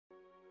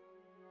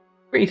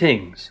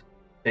Greetings,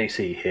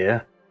 JC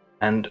here,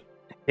 and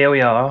here we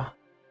are,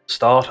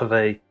 start of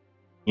a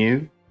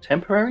new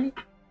temporary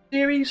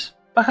series,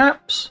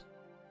 perhaps?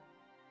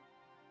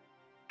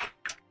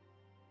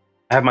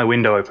 I have my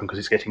window open because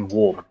it's getting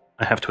warm.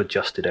 I have to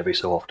adjust it every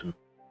so often.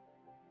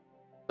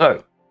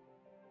 So,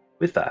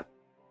 with that,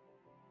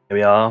 here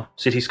we are,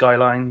 Cities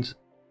Skylines,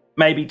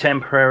 maybe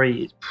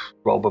temporary, it's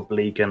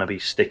probably going to be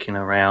sticking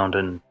around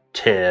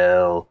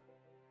until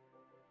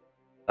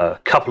a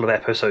couple of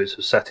episodes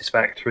of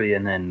Satisfactory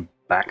and then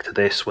back to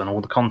this when all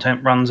the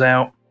content runs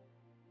out.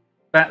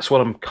 That's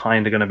what I'm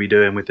kind of going to be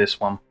doing with this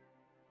one.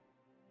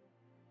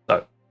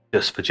 So,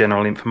 just for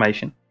general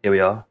information, here we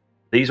are.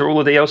 These are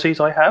all the DLCs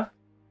I have.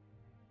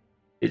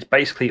 It's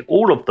basically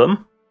all of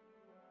them,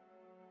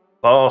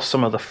 bar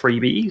some of the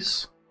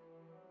freebies,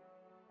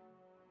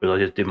 because I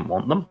just didn't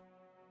want them.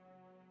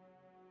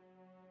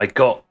 I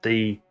got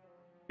the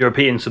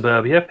European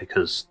Suburbia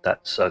because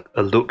that's a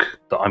look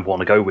that I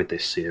want to go with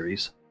this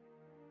series.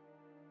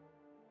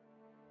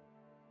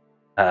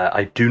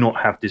 I do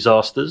not have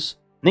Disasters,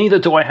 neither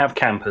do I have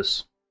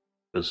Campus,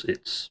 because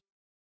it's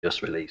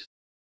just released.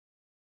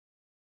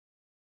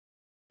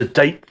 To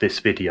date this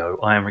video,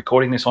 I am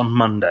recording this on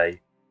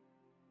Monday,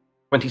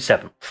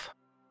 27th.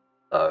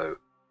 So,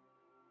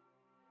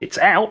 it's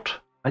out,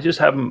 I just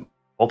haven't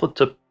bothered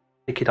to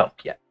pick it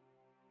up yet.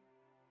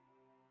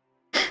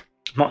 I'm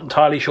not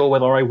entirely sure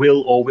whether I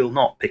will or will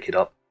not pick it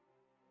up.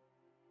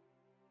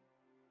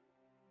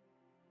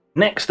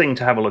 Next thing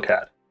to have a look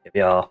at, here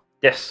we are,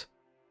 yes,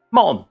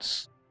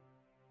 mods.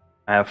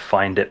 I have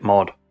Find It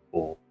mod,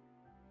 or,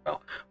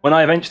 well, when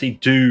I eventually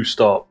do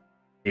start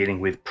dealing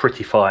with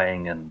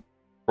prettifying and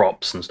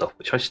props and stuff,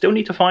 which I still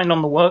need to find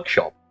on the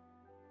workshop.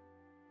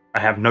 I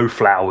have no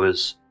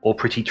flowers, or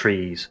pretty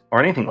trees, or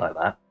anything like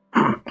that.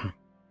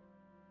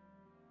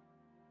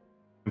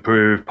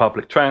 Improved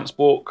public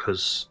transport,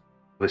 because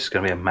this is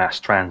going to be a mass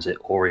transit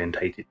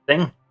orientated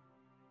thing.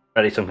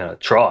 At least I'm going to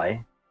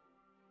try.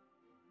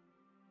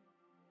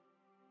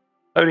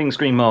 Loading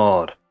screen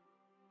mod.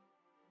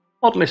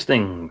 Mod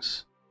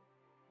listings.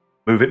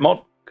 Move it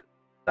mod.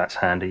 That's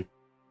handy.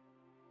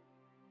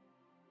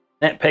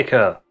 Net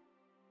picker.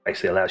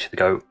 Basically allows you to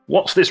go,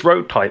 what's this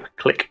road type?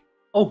 Click.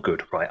 Oh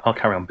good, right, I'll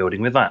carry on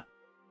building with that.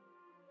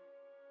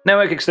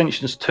 Network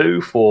extensions 2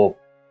 for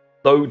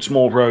loads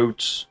more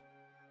roads.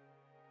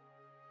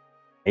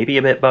 Maybe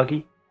a bit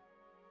buggy.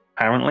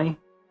 Apparently.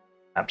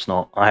 Perhaps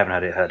not. I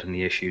haven't had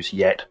any issues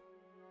yet.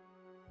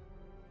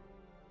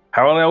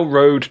 Parallel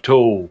road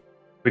tool.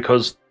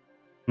 Because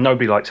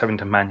nobody likes having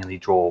to manually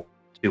draw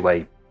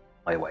two-way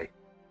highway.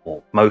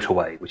 Or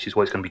motorway, which is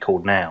what it's going to be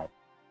called now.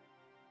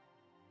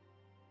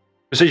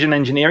 Precision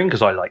engineering,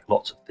 because I like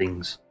lots of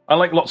things. I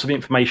like lots of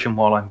information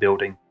while I'm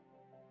building.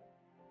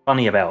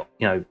 Funny about,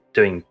 you know,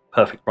 doing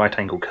perfect right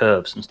angle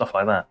curves and stuff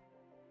like that.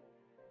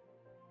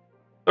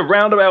 The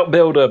roundabout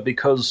builder,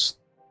 because,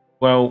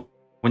 well,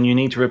 when you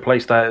need to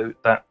replace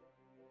that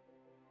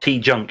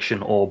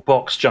T-junction or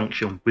box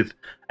junction with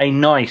a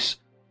nice,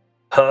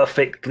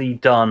 perfectly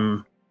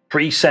done,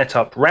 pre-set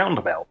up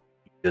roundabout,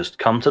 you just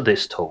come to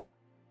this tool.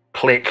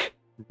 Click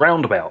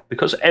roundabout,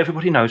 because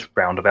everybody knows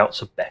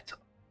roundabouts are better.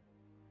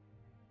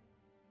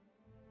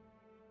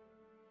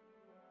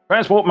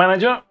 Transport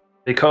manager,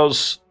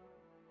 because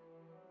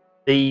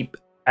the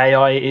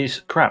AI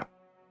is crap.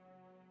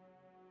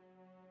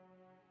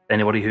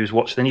 Anybody who's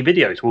watched any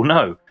videos will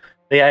know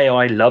the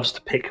AI loves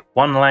to pick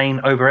one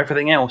lane over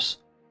everything else,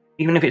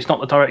 even if it's not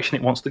the direction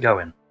it wants to go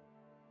in.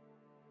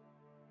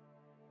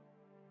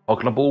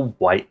 Toggleable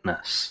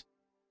whiteness.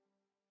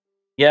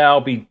 Yeah,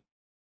 I'll be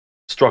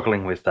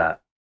struggling with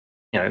that.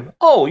 You know,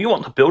 oh, you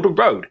want to build a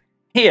road.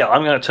 Here,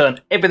 I'm going to turn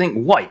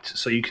everything white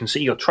so you can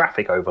see your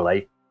traffic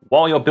overlay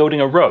while you're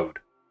building a road.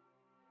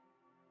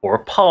 Or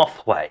a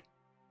pathway.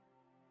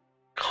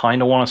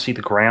 Kind of want to see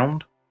the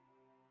ground.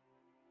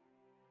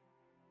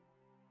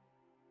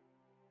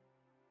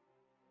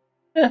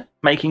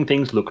 Making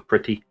things look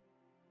pretty.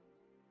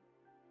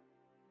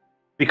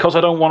 Because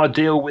I don't want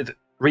to deal with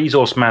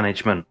resource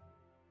management.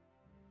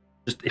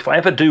 Just if I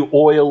ever do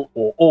oil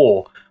or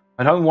ore,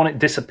 I don't want it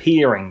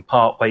disappearing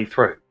part way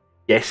through.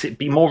 Yes, it'd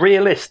be more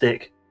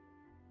realistic.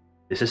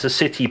 This is a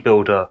city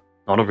builder,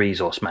 not a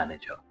resource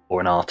manager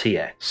or an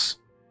RTS.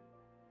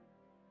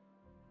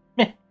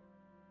 Yeah.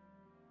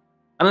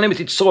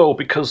 Unlimited soil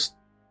because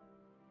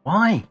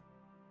why?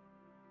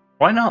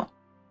 Why not?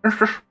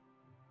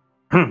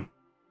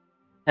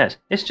 Yes,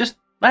 it's just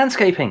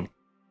landscaping.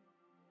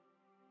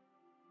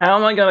 How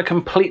am I going to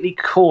completely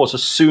cause a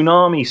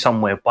tsunami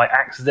somewhere by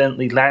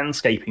accidentally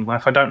landscaping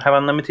if I don't have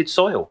unlimited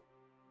soil?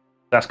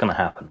 That's going to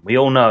happen. We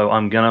all know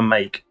I'm going to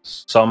make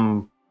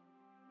some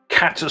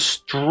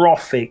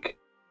catastrophic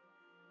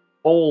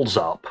balls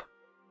up.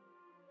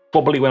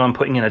 Probably when I'm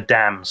putting in a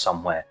dam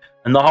somewhere.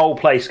 And the whole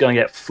place is going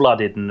to get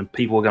flooded and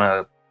people are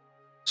going to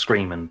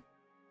scream and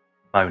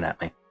moan at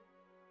me.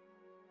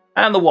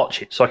 And the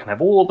watch it, so I can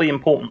have all the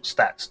important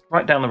stats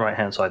right down the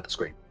right-hand side of the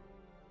screen.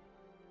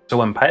 So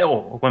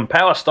when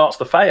power starts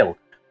to fail,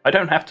 I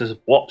don't have to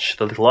watch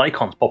the little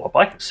icons pop up.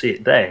 I can see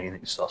it there and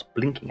it starts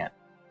blinking at me.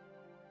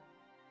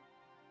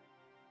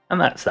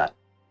 And that's that.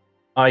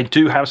 I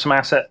do have some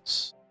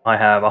assets. I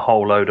have a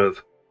whole load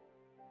of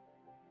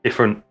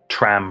different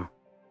tram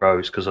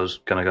rows because I was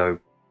going to go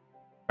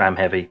tram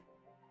heavy.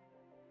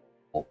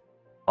 Or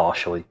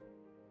partially.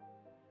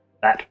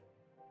 That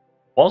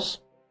was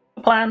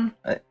the plan.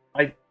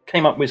 I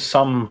came up with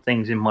some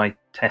things in my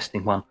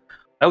testing one.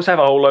 I also have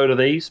a whole load of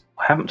these.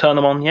 I haven't turned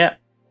them on yet.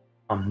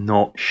 I'm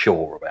not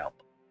sure about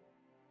them.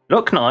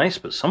 Look nice,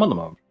 but some of them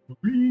are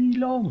really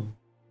long.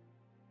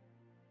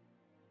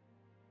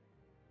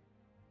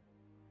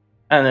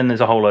 And then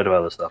there's a whole load of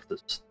other stuff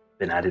that's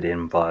been added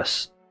in via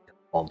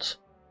mods.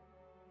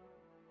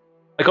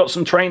 I got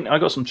some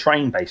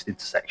train-based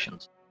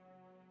intersections.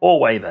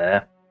 Four-way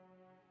there.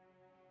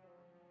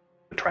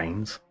 For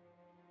trains.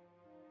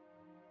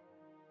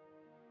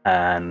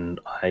 And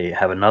I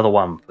have another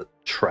one for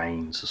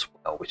trains as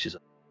well, which is a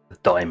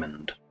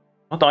diamond.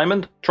 Not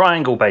diamond,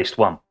 triangle-based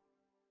one.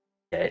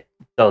 Yeah, it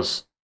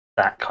does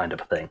that kind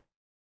of thing.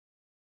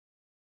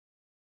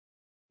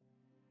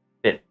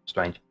 Bit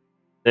strange.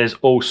 There's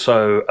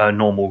also a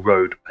normal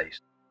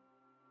road-based.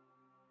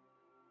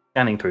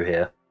 Scanning through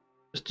here,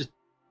 there's just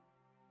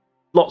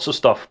lots of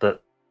stuff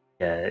that,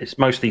 yeah, it's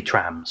mostly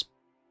trams.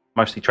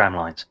 Mostly tram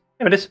lines.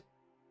 Here it is.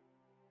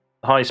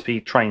 The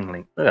high-speed train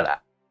link. Look at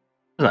that.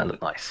 Doesn't that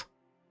look nice?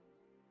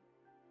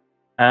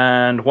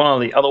 And one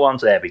of the other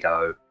ones, there we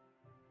go.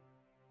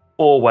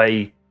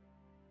 Four-way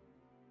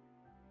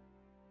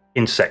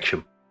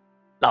intersection.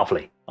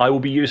 Lovely. I will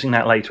be using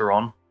that later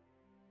on.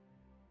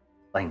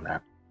 Saying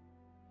that.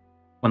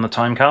 When the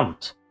time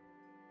comes.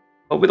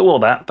 But with all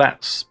of that,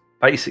 that's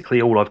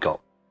basically all I've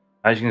got.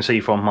 As you can see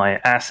from my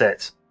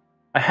assets,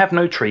 I have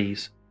no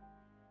trees.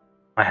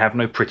 I have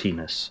no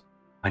prettiness.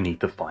 I need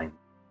to find.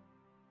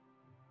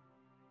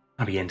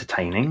 It'll be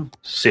entertaining,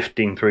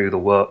 sifting through the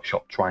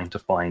workshop trying to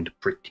find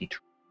pretty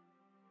trees.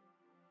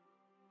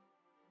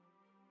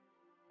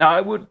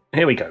 Now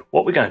here we go.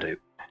 What we're going to do.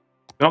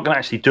 We're not going to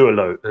actually do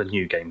a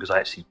new game because I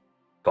actually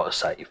got a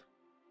save.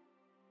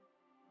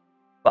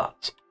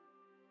 But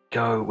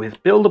go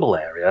with buildable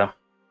area.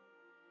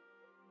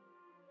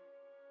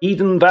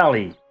 Eden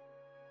Valley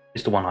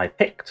is the one I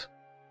picked.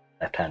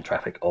 Left-hand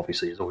traffic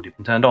obviously has already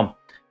been turned on.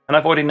 And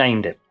I've already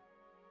named it.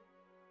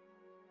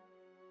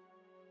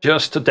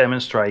 Just to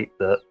demonstrate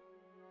that,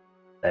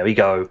 there we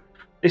go.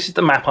 This is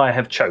the map I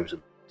have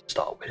chosen to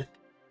start with.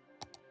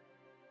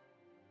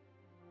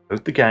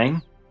 Load the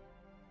game.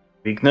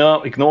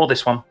 Ignore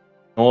this one.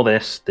 Ignore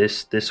this.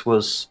 This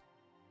was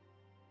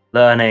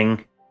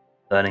learning.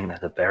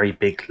 There's a very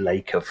big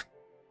lake of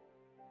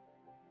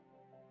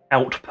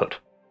output.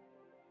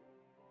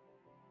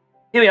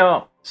 Here we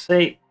are.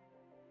 See?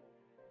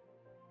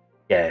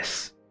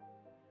 Yes.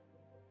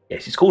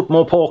 Yes, it's called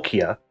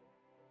Morporkia.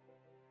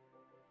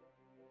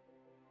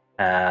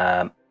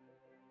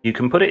 You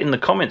can put it in the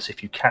comments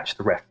if you catch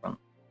the reference.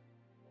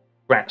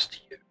 Congrats to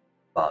you,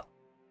 but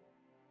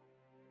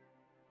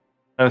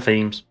no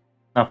themes,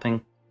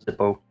 nothing,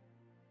 simple.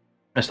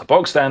 It's the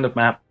bog standard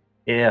map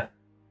here.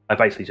 I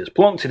basically just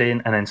plonked it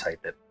in and then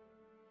saved it.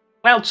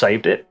 Cloud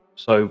saved it,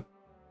 so,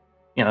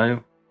 you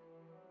know,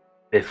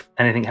 if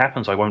anything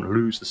happens, I won't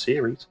lose the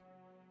series,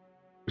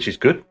 which is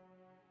good,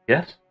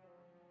 yes.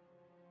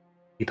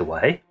 Either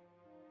way.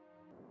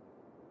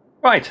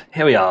 Right,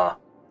 here we are.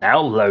 Now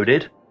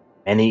loaded.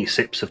 Many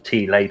sips of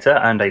tea later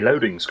and a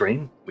loading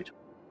screen, which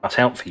I'll cut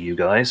out for you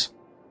guys.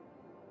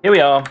 Here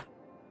we are.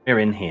 We're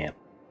in here.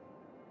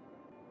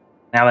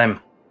 Now then,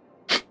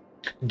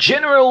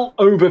 general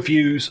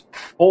overviews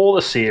for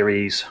the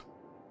series.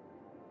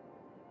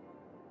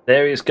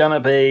 There is going to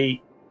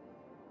be,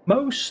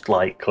 most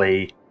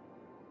likely,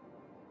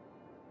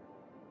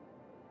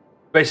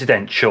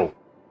 residential.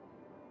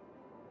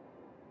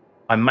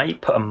 I may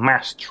put a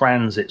mass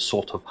transit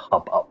sort of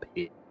hub up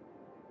here.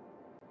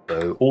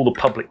 So all the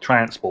public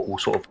transport will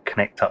sort of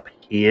connect up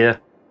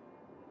here.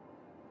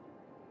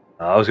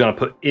 I was going to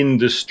put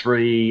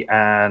industry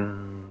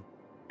and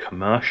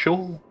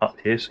commercial up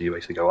here, so you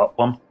basically go up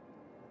one.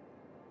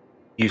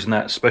 Using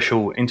that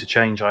special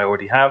interchange I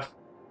already have.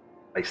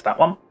 Place that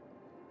one.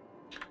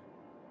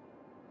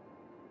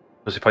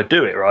 Because if I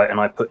do it right and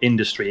I put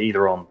industry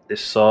either on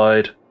this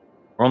side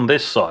or on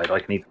this side, I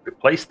can either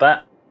replace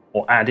that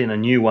or add in a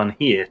new one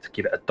here to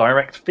give it a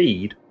direct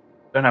feed.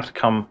 Don't have to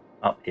come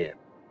up here.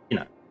 You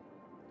know,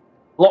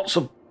 lots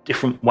of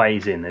different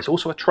ways in. There's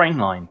also a train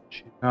line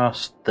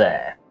just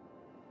there,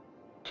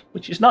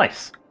 which is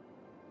nice.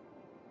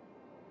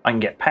 I can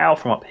get power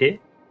from up here.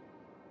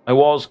 I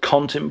was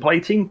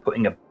contemplating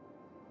putting a,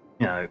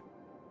 you know,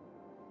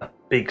 a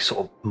big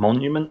sort of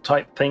monument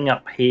type thing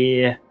up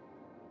here,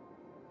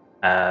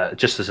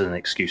 just as an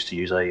excuse to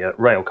use a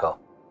rail car.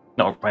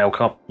 Not a rail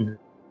car.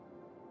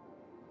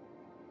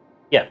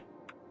 Yeah.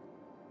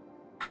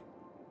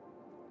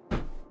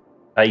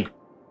 A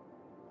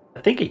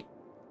thingy.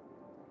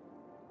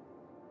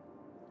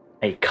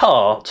 A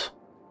cart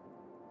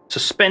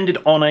suspended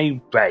on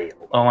a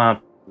rail, on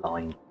a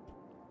line.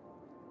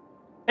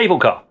 Cable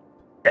car.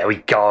 There we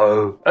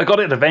go. I got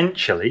it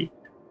eventually.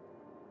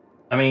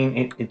 I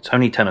mean, it's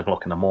only 10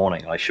 o'clock in the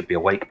morning. I should be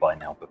awake by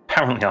now, but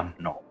apparently I'm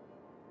not.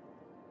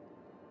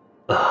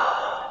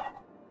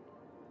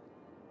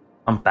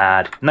 I'm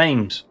bad.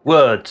 Names,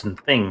 words, and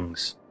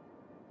things.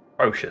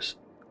 Atrocious.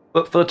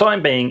 But for the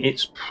time being,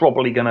 it's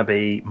probably going to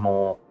be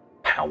more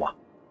power.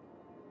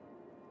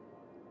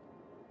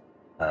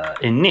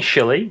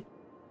 Initially,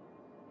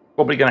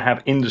 probably going to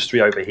have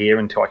industry over here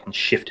until I can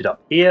shift it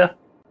up here.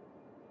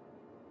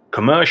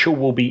 Commercial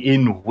will be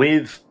in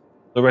with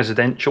the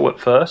residential at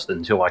first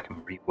until I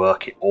can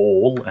rework it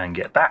all and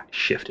get that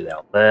shifted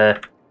out there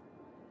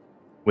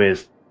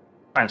with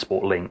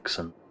transport links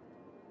and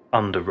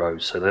under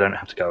roads so they don't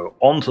have to go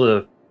onto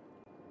the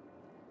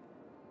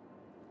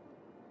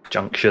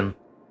junction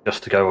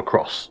just to go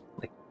across.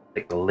 They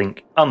take the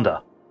link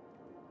under.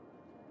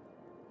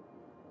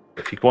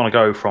 If you want to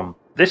go from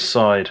this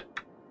side,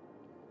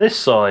 you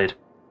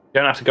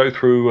don't have to go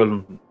through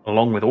and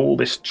along with all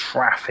this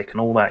traffic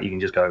and all that. You can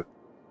just go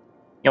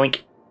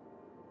yoink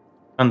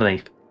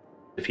underneath.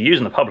 If you're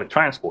using the public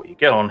transport, you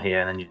get on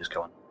here and then you just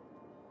go on.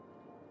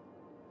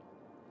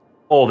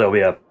 Or there'll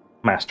be a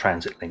mass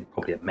transit link,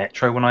 probably a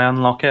metro when I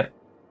unlock it.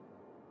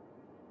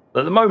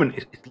 But at the moment,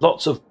 it's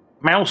lots of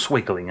mouse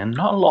wiggling and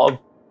not a lot of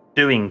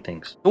doing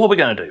things. So what are we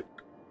going to do?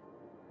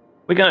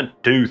 We're going to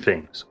do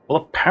things. Well,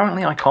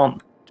 apparently I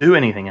can't do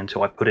anything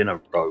until I put in a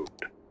road.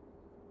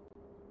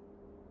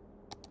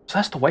 So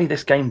that's the way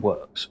this game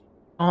works.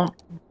 Can't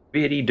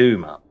really do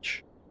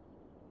much.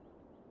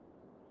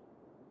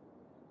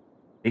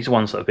 These are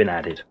ones that have been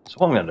added. So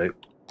what I'm going to do,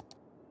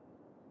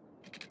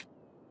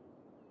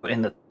 put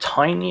in the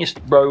tiniest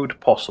road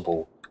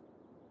possible.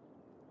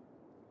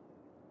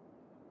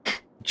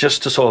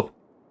 Just to sort of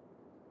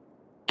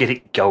get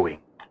it going.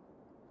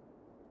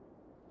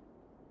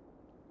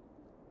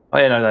 Oh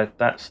yeah, no,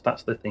 that's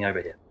the thing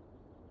over here.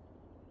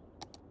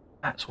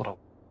 That's what I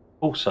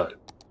also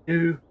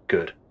do.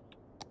 Good.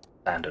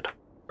 Standard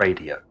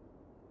radio.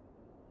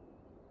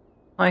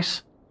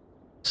 Nice.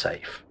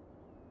 Safe.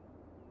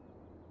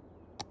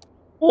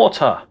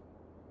 Water.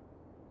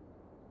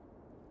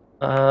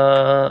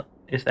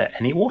 Is there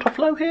any water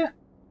flow here?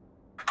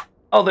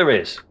 Oh, there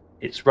is.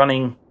 It's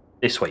running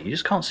this way. You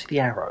just can't see the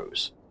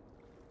arrows.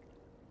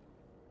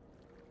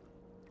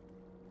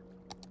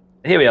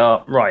 Here we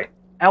are. Right.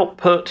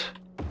 Output.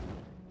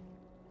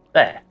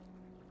 There.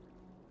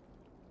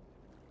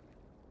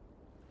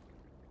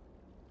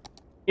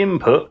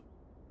 Input.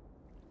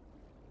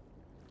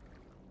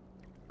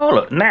 Oh,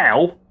 look.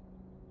 Now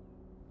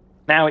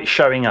it's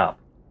showing up.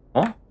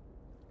 What?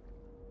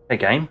 Hey,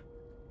 game.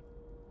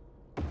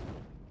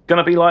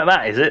 Gonna be like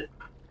that, is it?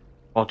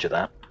 Roger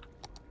that.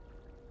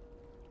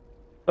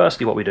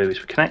 Firstly, what we do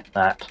is we connect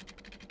that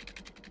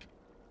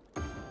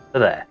to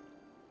there.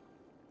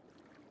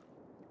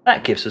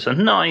 That gives us a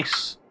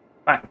nice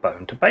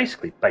backbone to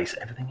basically base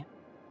everything in.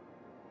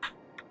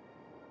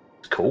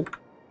 It's cool.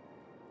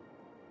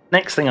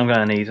 Next thing I'm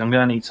going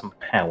to need some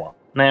power.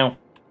 Now,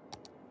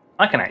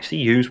 I can actually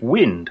use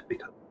wind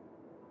because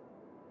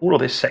all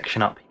of this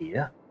section up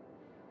here,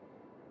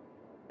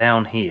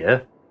 down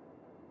here,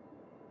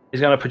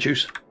 is going to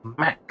produce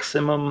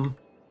maximum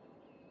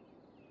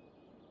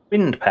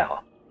wind power.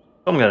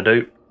 What I'm going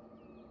to do,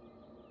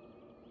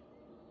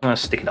 I'm going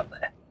to stick it up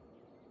there.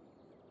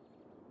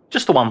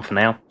 Just the one for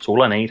now. That's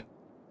all I need. If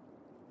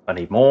I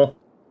need more,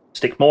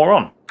 stick more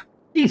on.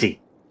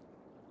 Easy.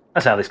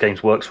 That's how this game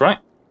works, right?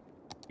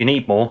 You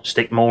need more,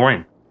 stick more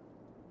in.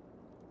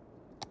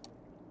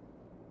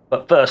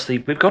 But firstly,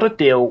 we've got to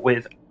deal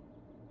with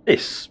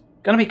this.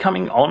 Going to be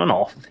coming on and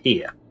off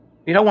here.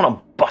 You don't want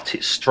to butt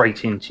it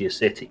straight into your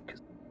city,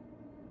 because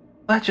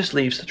that just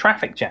leaves the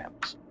traffic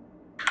jams.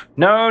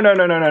 No.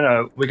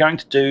 We're going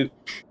to do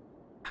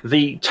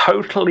the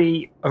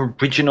totally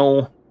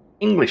original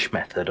English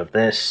method of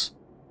this,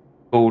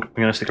 called,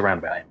 we're going to stick around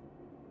about it.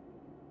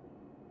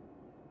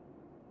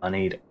 I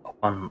need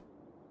a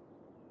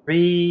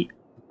 1-3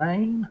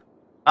 lane.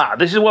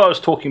 This is what I was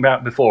talking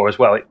about before as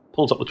well. It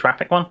pulls up the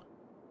traffic one.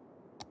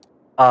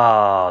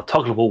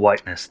 Toggleable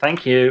whiteness.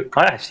 Thank you.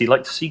 I actually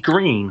like to see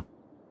green.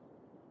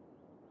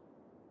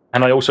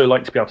 And I also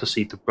like to be able to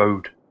see the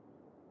road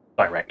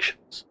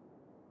directions.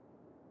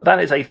 That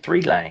is a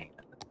 3-lane.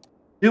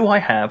 Do I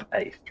have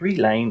a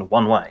 3-lane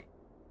one-way?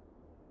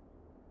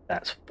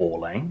 That's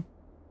 4-lane.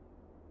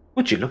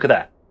 Would you look at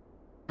that?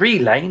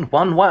 3-lane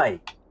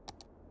one-way.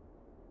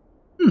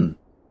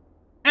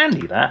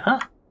 Handy that, huh?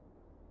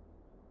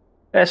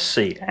 Let's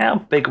see. How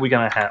big are we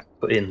going to have to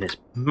put in this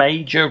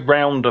major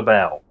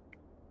roundabout?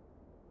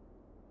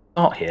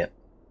 Start here.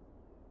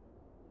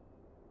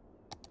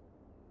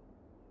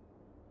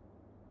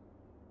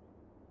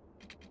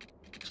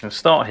 Going to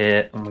start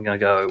here, and we're going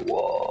to go,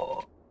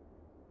 what,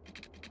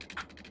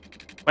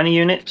 20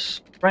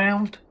 units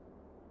round?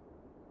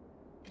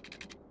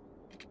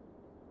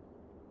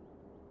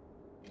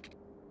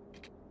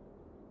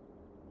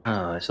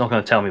 Oh, it's not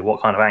going to tell me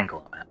what kind of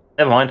angle I'm at.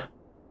 Never mind.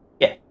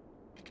 Yeah.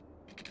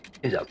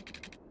 Here's up.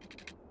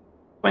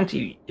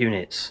 20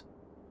 units.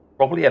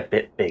 Probably a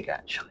bit big,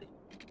 actually.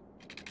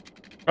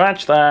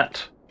 Scratch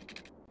that.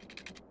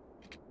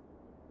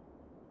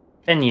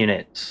 10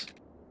 units.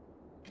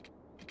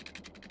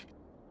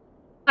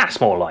 That's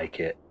more like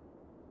it.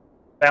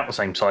 about the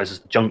same size as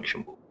the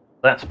junction board.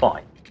 That's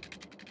fine.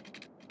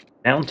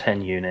 Down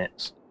 10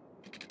 units,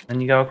 then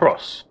you go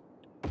across.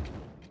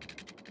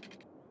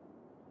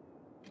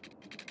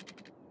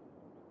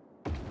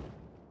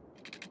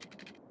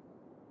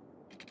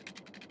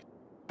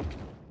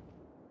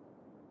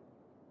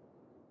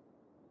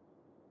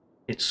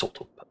 It's sort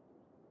of.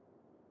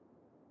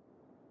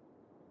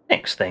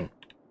 Next thing,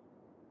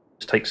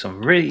 just take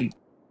some really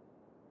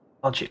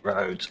budget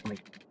roads and we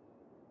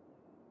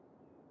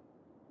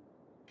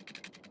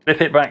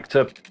flip it back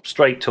to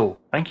straight tool.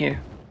 Thank you.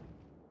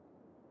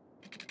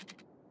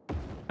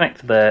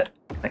 Connect to there,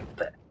 connect to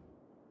there.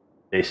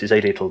 This is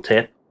a little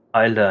tip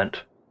I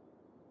learnt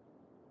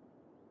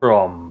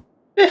from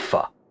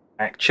Biffa,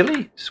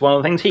 actually. It's one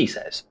of the things he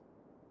says.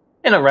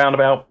 In a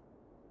roundabout,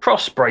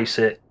 cross brace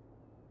it.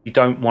 You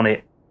don't want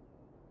it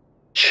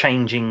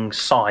changing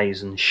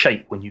size and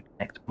shape when you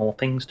connect more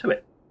things to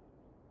it.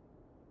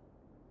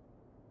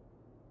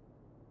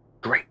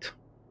 Great.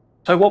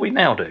 So what we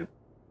now do,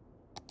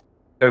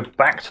 go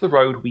back to the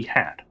road we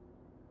had.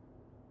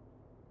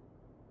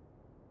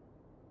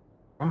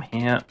 From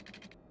here,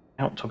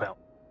 out to about.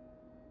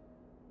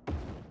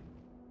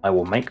 I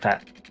will make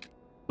that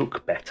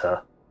look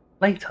better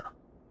later.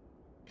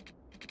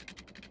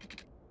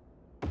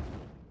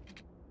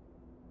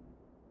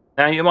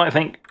 Now you might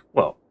think,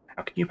 well,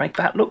 how can you make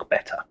that look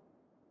better?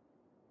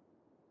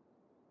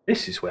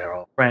 This is where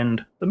our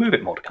friend, the Move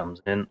It mod,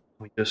 comes in.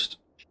 We just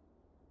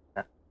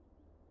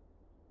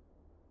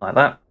like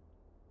that.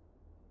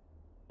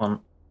 One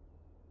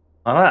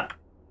like that.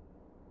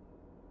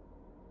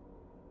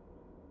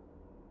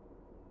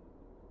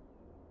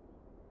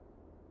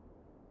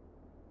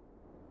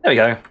 There we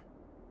go.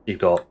 You've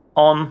got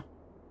on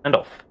and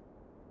off.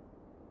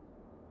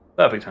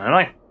 Perfect, and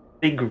a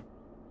big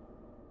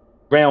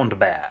round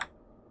bear.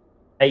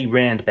 A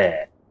round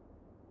bear.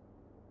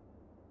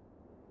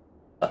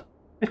 So,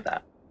 with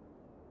that.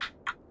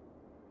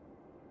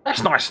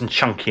 That's nice and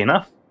chunky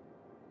enough.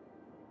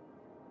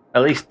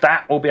 At least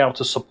that will be able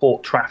to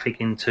support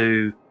traffic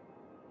into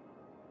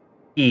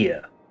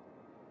here.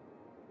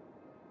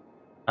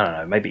 I don't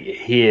know, maybe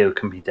here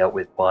can be dealt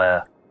with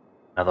by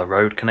another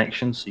road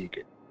connection, so you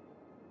get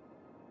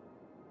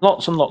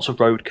lots and lots of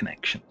road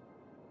connections.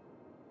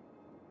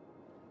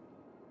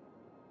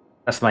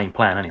 That's the main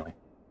plan anyway.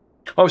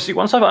 Obviously,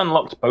 once I've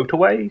unlocked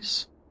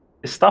motorways,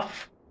 this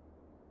stuff,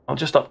 I'll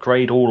just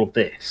upgrade all of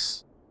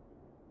this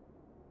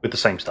with the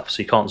same stuff,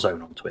 so you can't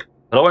zone onto it.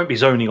 But I won't be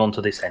zoning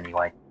onto this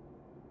anyway.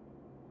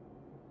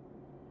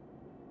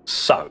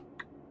 So,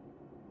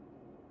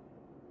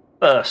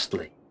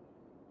 firstly,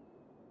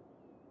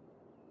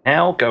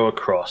 now go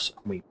across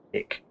and we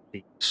pick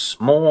the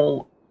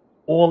small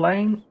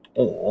 4-lane,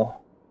 or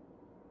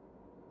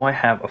I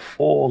have a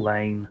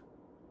 4-lane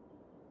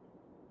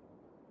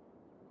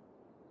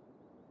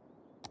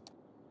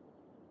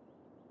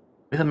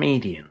with a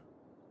median.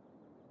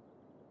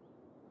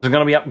 So I'm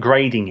going to be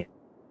upgrading it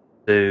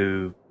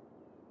to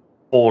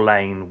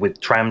 4-lane with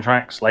tram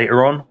tracks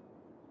later on.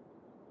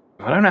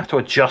 If I don't have to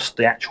adjust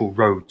the actual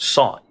road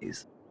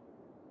size,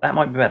 that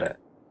might be better.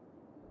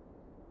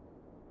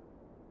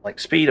 Like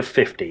speed of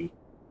 50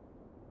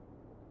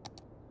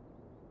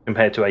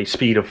 compared to a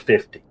speed of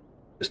 50.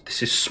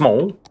 This is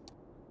small.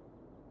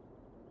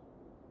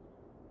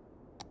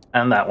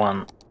 And that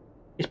one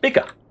is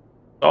bigger.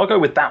 So I'll go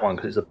with that one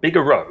because it's a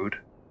bigger road.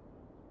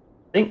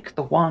 I think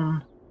the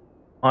one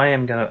I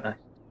am gonna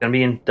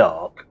be in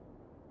dark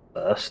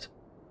first.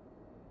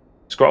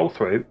 Scroll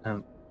through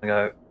and I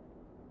go.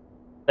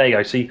 There you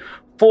go. See,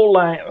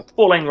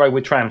 4-lane road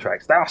with tram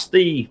tracks. That's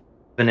the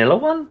vanilla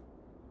one.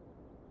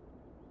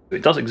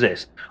 It does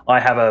exist.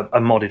 I have a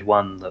modded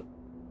one that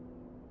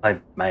I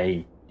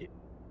may.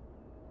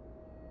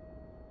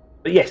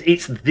 But yes,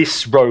 it's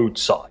this road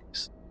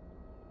size.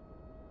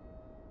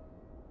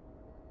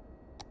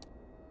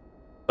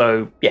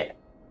 So yeah.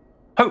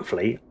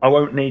 Hopefully, I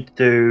won't need to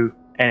do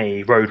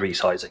any road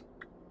resizing.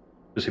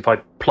 Because if I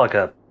plug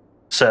a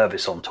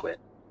service onto it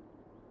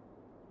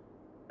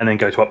and then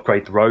go to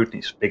upgrade the road, and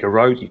it's a bigger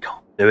road, you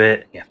can't do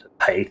it. You have to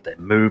pay to then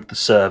move the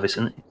service,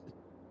 and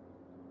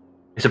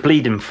it's a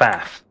bleeding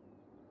faff.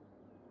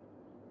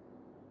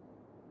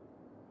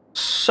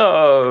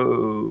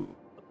 So,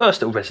 the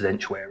first little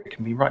residential area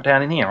can be right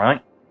down in here,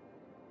 right?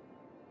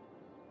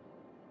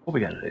 What are we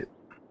going to do?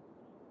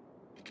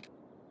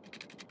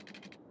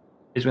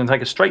 Is we're going to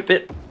take a straight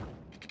bit.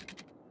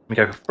 We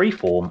go for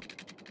freeform.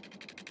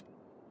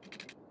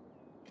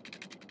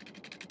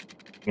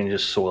 We're going to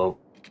just sort of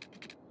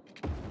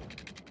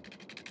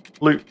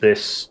loop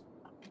this.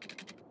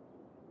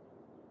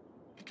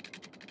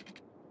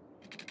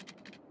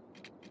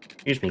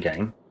 Excuse me,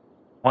 game.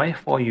 Why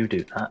you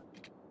do that?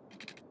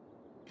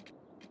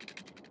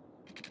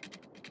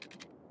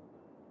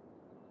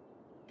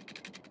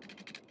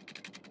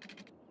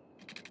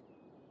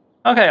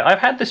 Okay, I've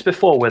had this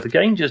before where the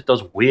game just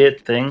does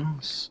weird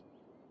things.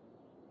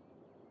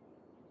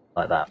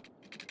 Like that.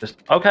 Just,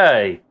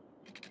 okay.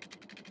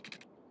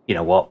 You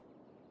know what?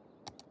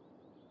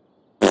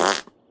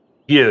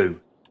 You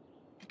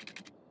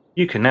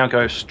you can now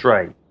go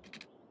straight.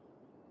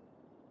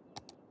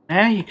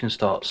 Now you can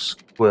start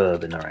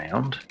swerving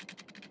around.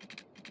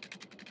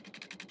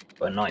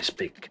 Got a nice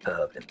big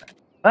curve in there.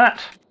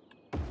 That.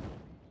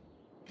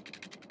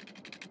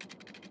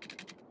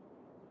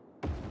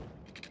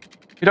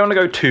 You don't want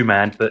to go too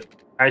mad, but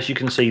as you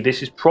can see,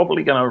 this is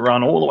probably going to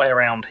run all the way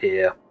around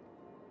here,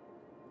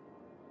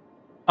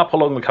 up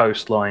along the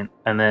coastline,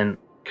 and then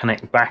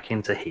connect back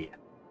into here.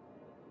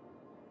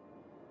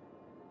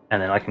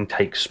 And then I can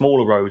take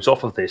smaller roads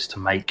off of this to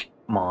make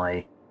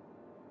my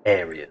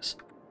areas.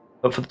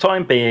 But for the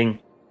time being,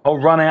 I'll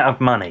run out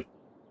of money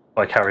if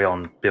I carry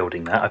on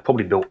building that. I've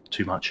probably built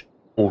too much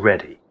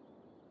already.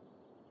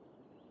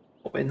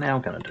 What we're now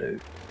going to do,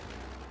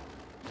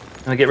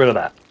 I'm going to get rid of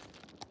that.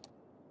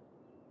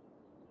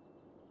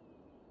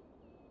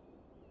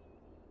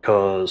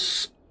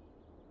 Because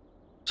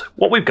so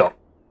what we've got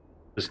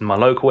is in my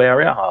local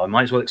area, I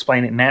might as well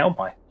explain it now,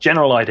 my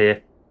general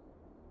idea.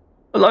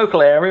 The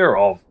local area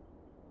of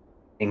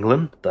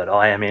England that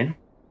I am in,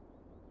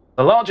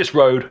 the largest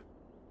road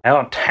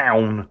our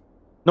town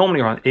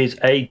normally runs is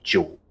a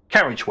dual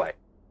carriageway.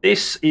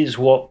 This is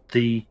what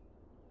the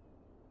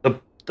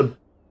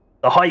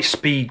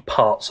high-speed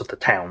parts of the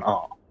town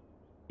are.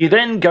 You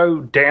then go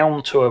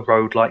down to a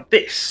road like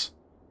this.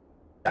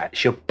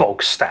 That's your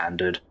bog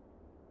standard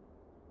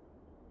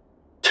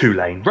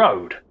 2-lane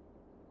road.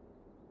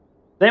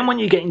 Then when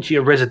you get into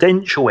your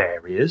residential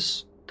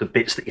areas, the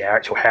bits that your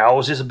actual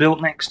houses are built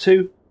next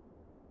to,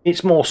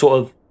 it's more sort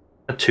of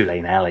a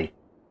 2-lane alley.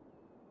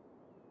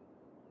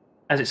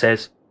 As it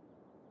says,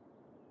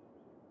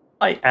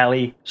 light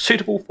alley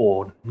suitable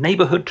for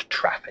neighbourhood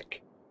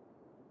traffic.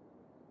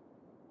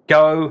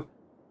 Go.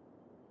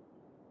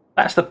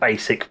 That's the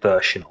basic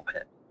version of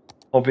it.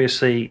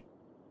 Obviously,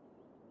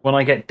 when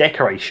I get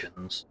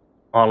decorations,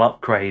 I'll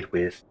upgrade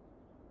with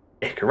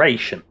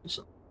decorations,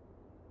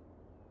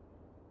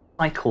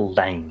 cycle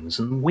lanes,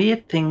 and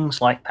weird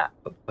things like that.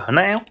 But for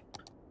now,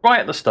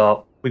 right at the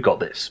start, we've got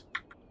this.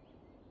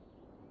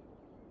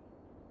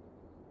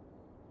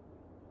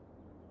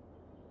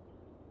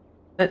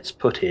 Let's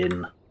put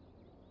in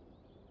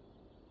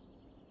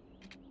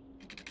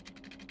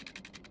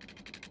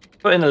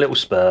a little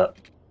spurt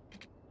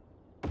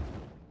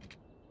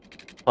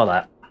like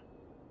that,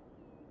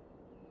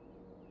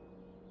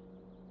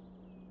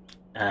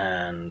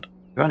 and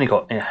we've only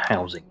got a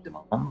housing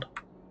demand.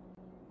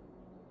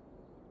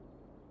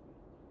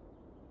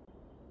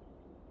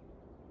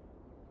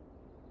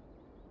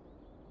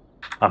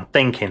 I'm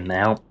thinking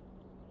now,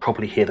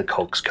 probably hear the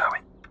cogs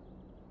going.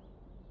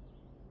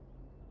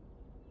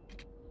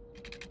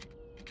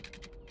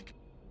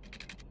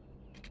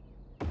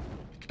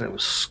 Little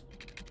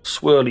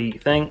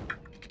swirly thing.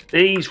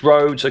 These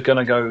roads are going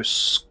to go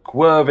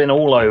swerving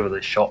all over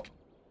the shop,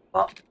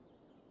 but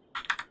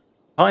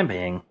time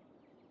being,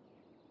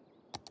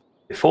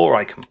 before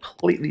I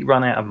completely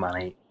run out of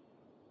money,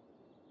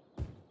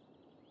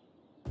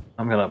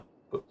 I'm going to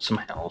put some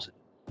houses.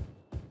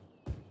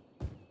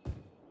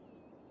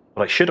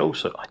 But I should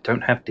also, I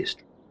don't have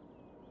district,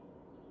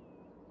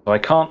 so I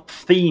can't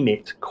theme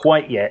it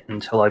quite yet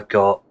until I've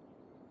got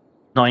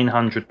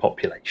 900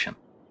 population.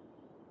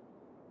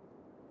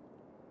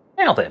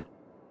 Now then,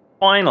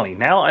 finally,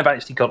 now I've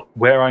actually got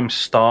where I'm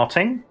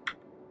starting,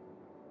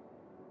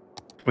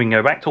 we can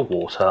go back to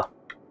water,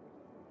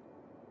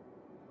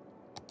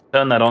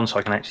 turn that on so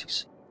I can actually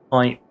see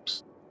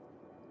pipes.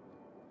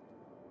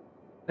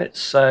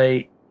 Let's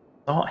say,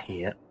 start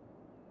here,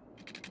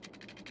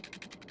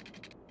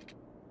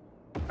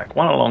 back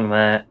one along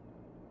there,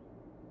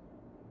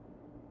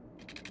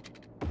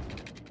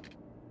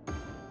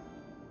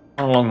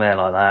 one along there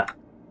like that.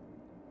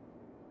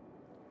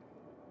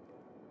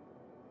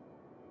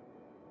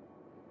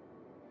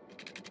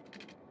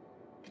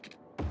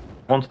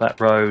 Onto that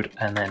road,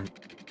 and then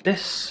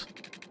this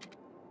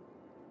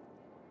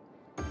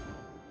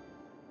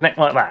connect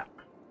like that.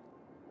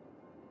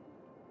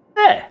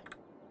 There.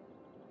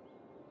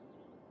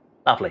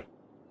 Lovely.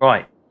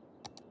 Right.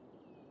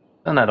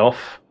 Turn that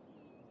off.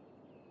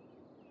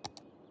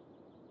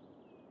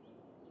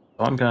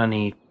 So I'm going to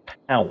need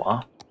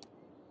power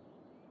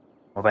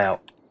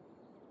about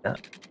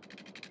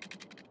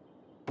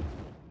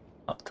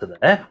up to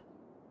there.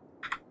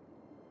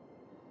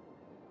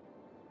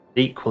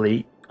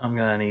 Equally, I'm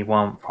going to need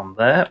one from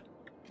there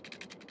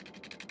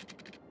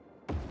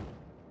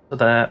to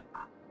there,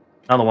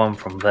 another one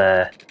from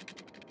there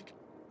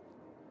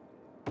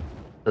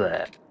to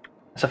there.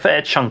 It's a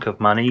fair chunk of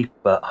money,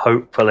 but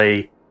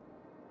hopefully,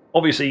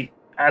 obviously,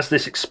 as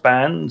this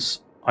expands,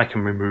 I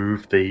can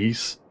remove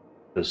these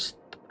because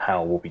the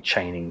power will be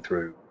chaining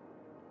through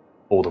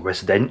all the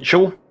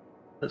residential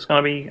that's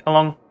going to be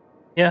along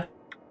here.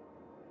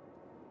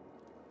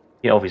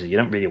 Yeah, obviously, you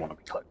don't really want to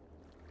be close,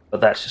 but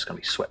that's just going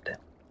to be swept down.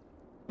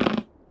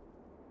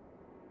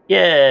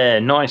 Yeah,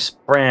 nice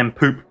brand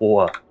poop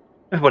water.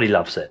 Everybody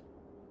loves it.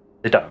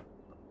 They don't.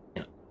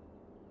 You know.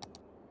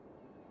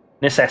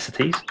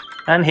 Necessities.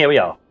 And here we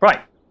are.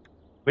 Right.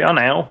 We are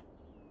now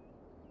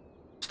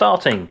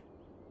starting.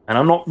 And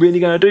I'm not really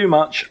going to do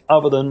much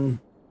other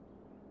than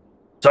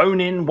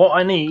zone in what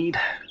I need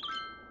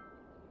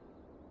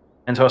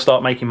until I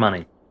start making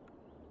money.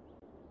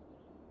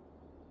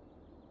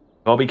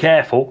 I'll be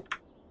careful.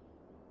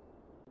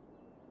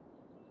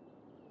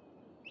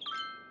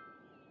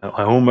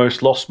 I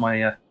almost lost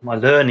my my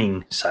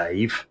learning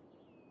save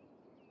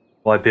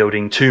by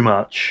building too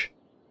much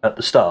at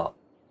the start.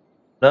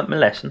 Learnt my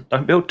lesson.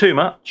 Don't build too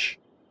much.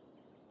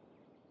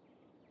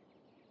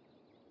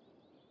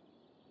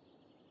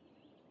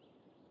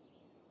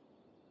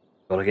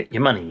 Got to get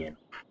your money in.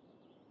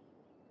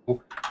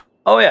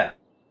 Oh yeah.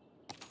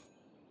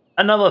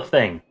 Another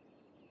thing.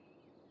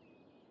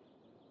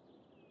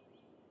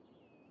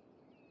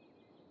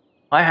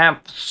 I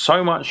have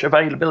so much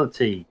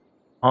availability.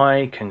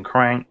 I can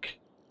crank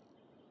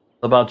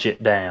the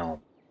budget down.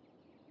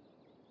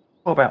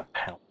 What about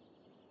power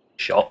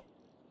shot?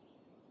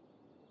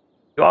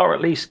 You are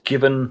at least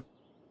given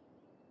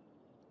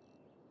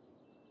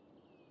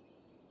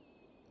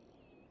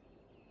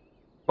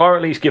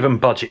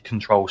budget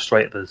control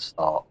straight at the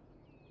start.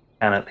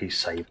 And at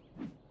least save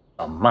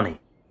some money.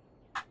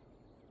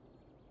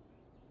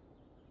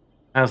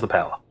 How's the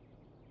power?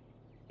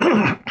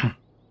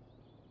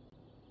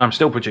 I'm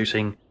still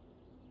producing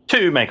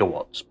 2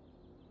 megawatts.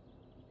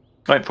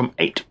 Went from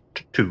 8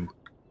 to 2.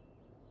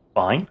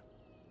 Fine.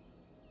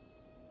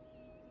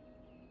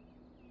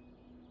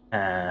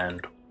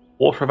 And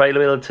water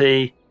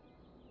availability,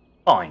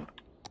 fine.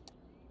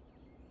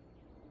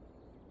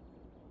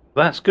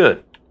 That's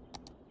good.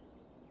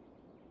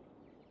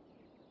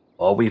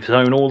 Well, we've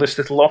thrown all this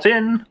little lot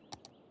in,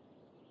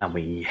 and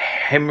we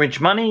hemorrhage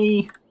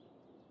money.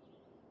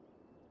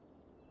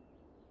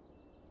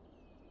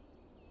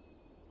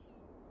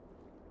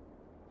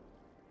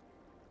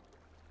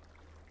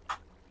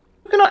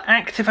 We're going to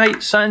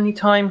activate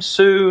anytime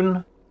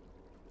soon.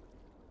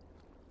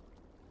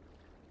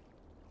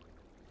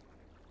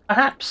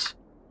 Perhaps.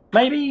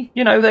 Maybe,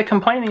 you know, they're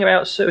complaining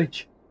about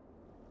sewage.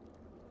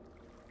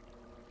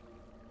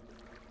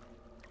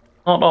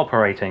 Not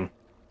operating.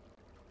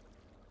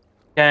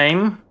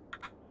 Game.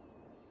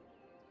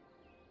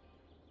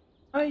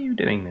 Why are you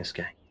doing this,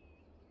 game?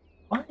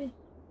 Why?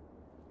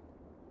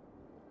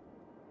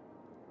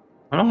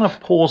 I'm not going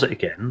to pause it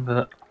again,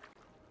 but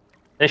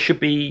there should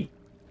be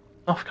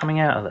stuff coming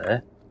out of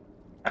there.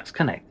 That's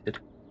connected.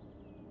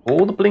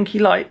 All the blinky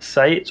lights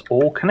say it's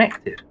all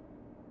connected.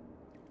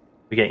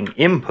 We're getting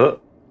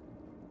input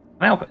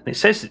and output. And it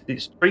says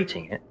it's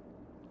treating it.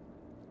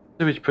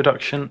 Sewage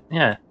production,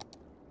 yeah.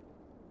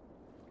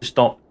 Just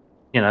not,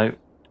 you know,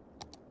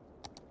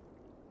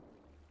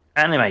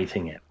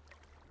 animating it.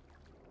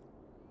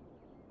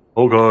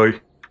 Okay.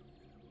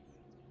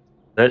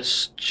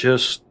 Let's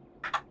just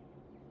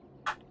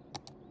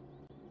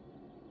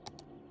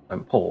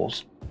don't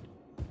pause.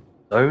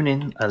 Zone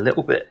in a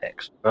little bit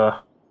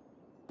extra.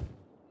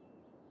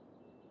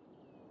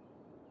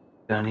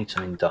 Gonna need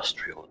some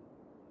industrial.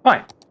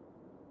 Right.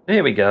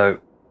 Here we go.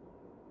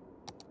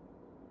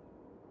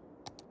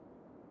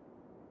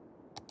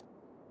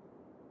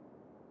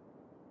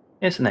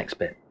 Here's the next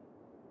bit.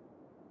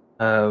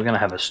 We're going to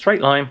have a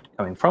straight line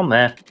coming from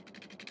there.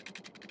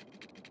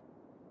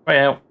 Right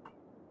out.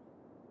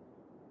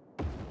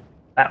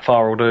 That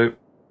far will do.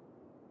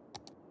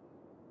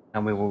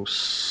 And we will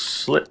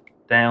slip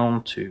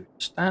down to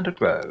standard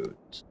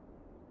roads.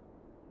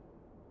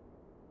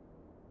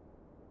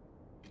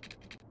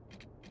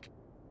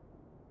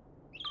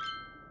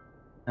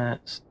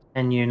 That's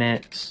 10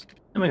 units.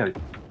 Then we go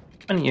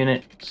 20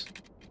 units.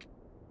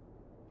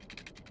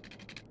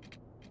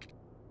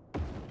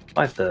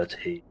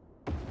 530.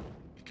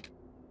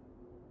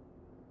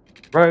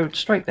 Road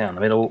straight down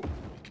the middle.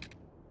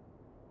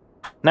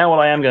 Now what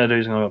I am going to do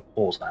is I'm going to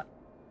pause that.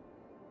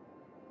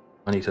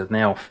 I need to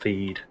now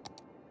feed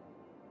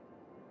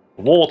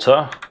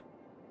water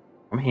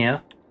from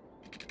here.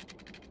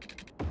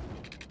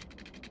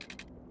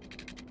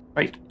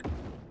 Right,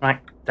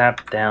 smack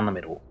dab down the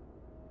middle.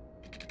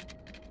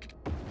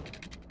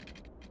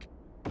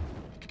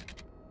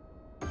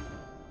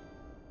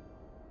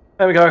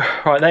 There we go.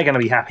 Right, they're going to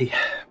be happy.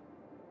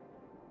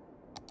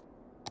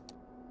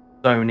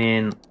 Zone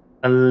in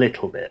a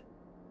little bit.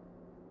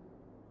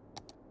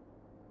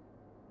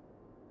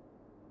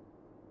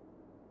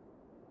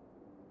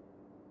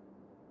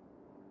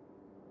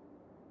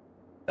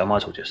 I might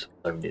as well just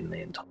zone in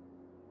the entire.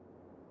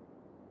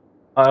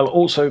 I'm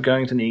also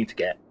going to need to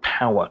get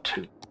power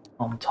to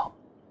on top.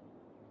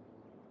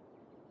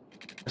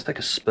 Let's take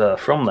a spur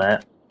from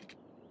there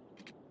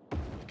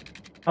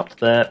up to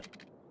there,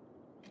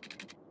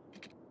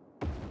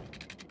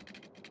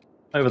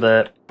 over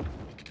there,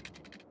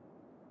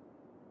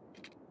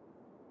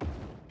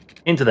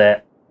 into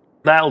there.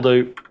 That'll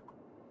do.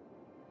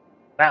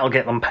 That'll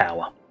get them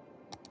power.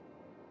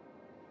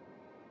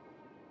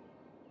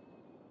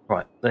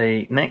 Right,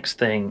 the next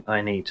thing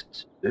I need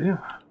to do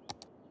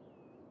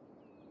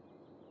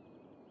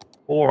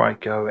before I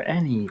go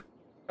any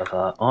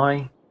further,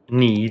 I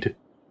need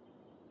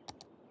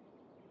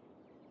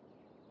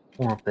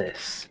more of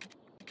this.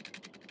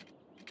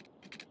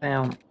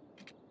 Down.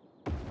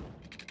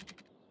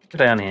 Go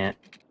down here.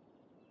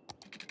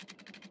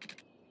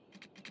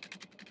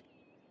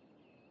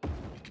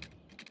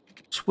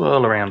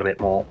 swirl around a bit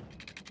more.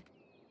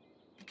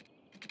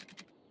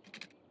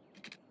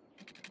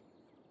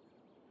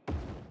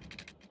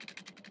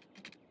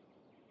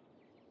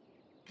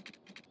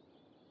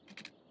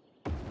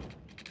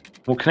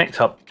 We'll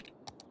connect up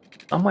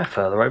somewhere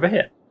further over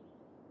here.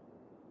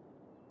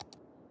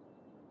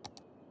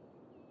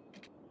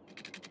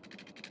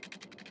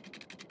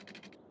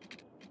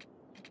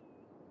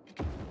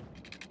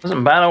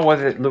 Doesn't matter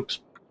whether it looks...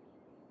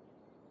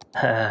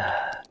 never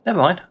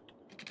mind.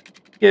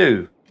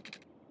 You.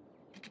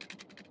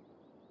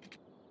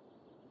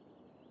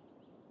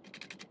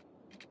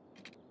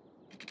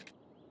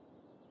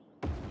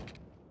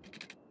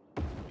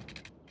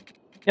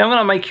 Yeah, I'm going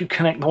to make you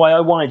connect the way I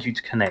wanted you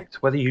to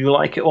connect, whether you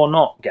like it or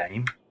not,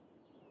 game.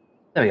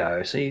 There we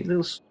go, see,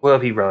 little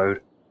swervy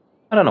road.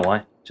 I don't know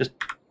why, just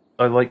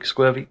I like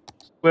swervy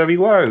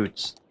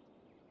roads.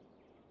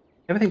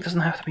 Everything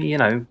doesn't have to be, you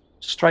know,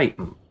 straight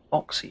and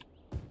boxy.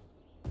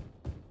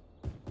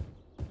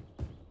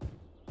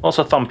 Lots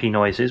of thumpy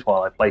noises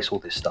while I place all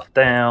this stuff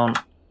down.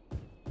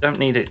 Don't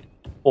need it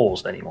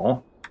paused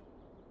anymore.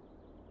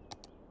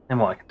 Then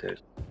what I can do is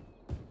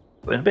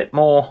put in a bit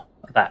more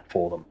of that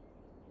for them.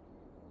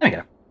 There we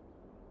go.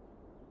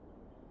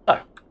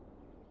 So,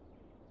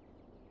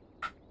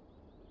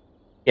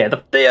 yeah,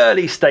 the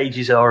early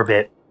stages are a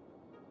bit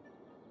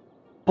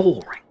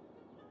boring.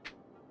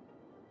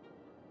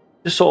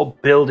 Just sort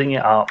of building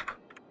it up.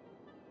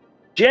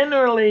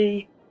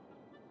 Generally,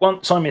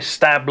 once I'm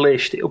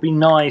established, it'll be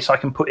nice. I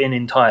can put in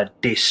entire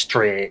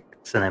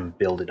districts and then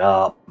build it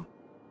up,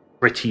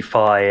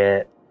 prettify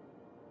it.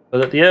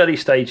 But at the early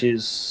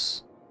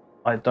stages,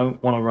 I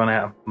don't want to run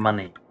out of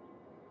money.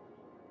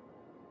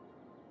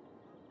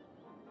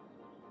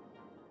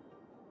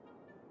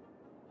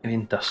 An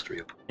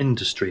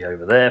industry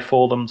over there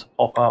for them to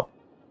pop up.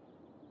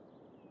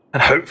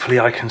 And hopefully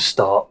I can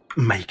start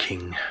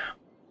making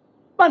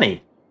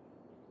money.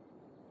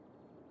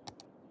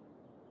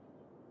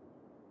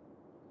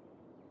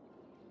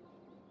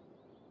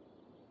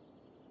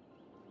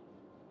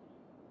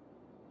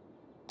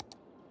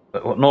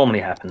 But what normally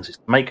happens is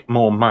to make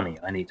more money,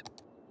 I need to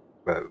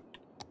road.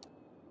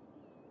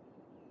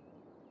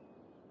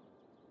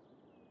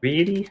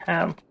 Really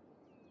have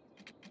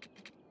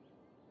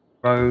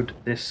road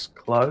this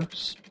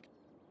close?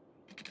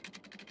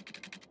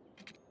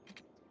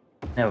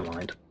 Never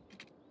mind.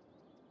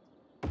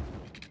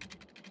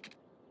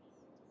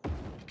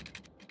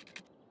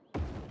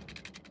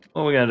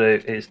 All we're going to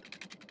do is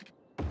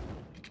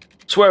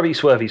swervy,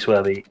 swervy,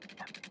 swervy.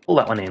 Pull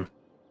that one in.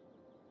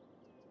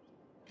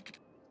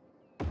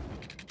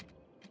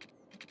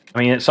 I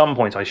mean, at some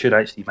point I should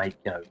actually make,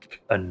 you know,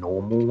 a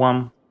normal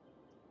one.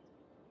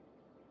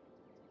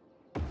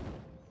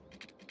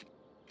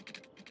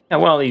 Now,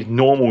 one of these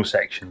normal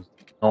sections,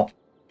 not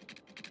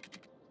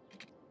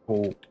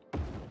all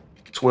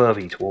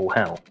swervy to all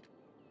hell.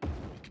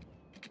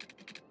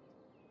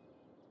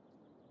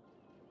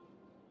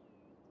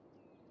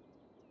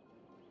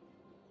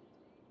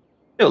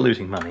 Still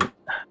losing money.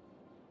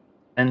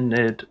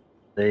 Ended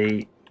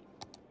the...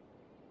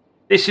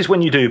 This is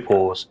when you do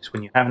pause. It's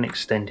when you haven't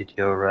extended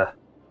your...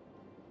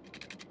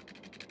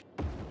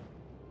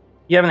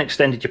 You haven't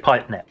extended your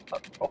pipe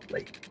network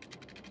properly.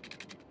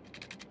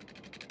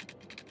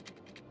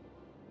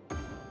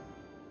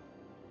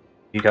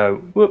 You go,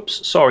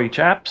 whoops, sorry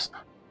chaps.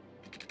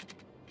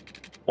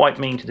 Quite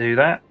mean to do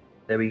that.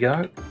 There we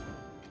go.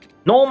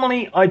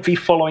 Normally I'd be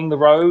following the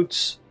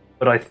roads,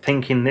 but I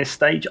think in this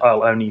stage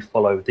I'll only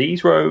follow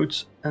these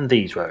roads and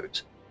these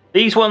roads.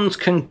 These ones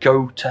can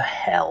go to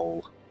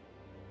hell.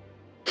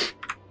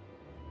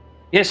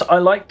 Yes, I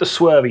like the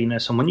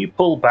swerviness, and when you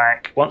pull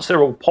back, once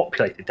they're all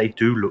populated, they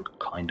do look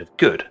kind of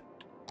good.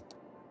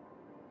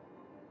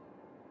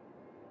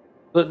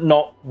 But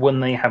not when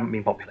they haven't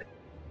been populated.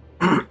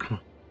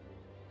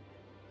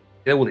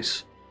 All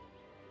this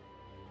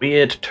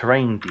weird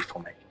terrain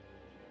deformation.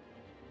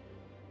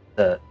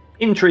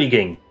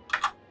 Intriguing.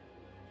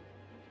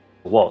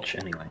 Watch,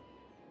 anyway.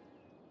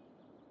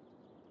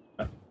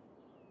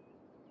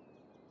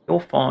 You're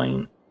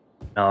fine.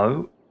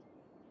 No.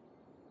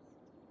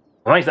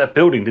 Amazed that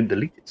building didn't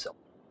delete itself.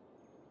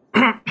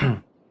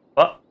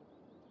 But,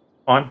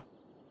 fine.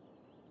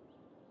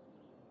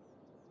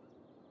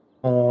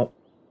 Or...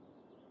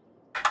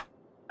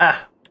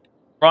 Ah,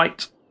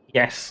 right.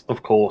 Yes,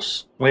 of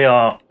course. We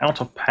are out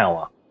of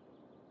power.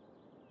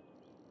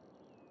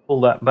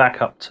 Pull that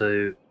back up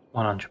to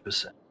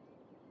 100%.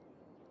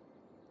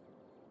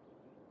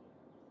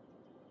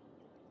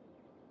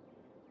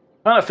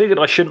 I figured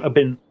I shouldn't have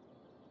been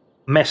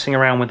messing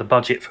around with the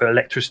budget for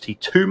electricity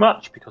too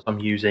much because I'm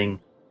using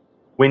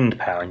wind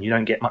power and you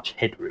don't get much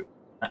headroom.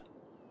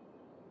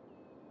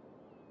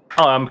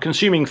 Oh, I'm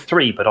consuming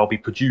 3, but I'll be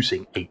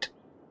producing 8.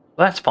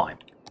 That's fine.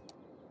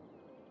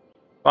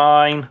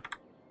 Fine.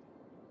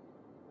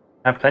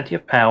 Have plenty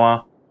of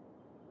power.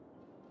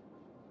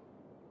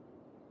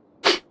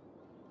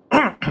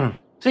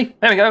 See,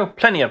 there we go.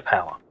 Plenty of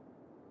power.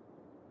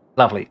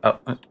 Lovely. Oh,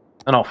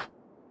 and off.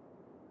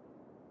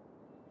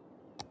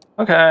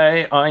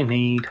 Okay, I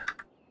need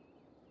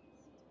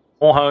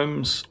More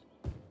homes.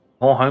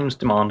 More homes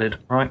demanded.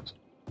 Right.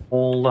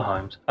 All the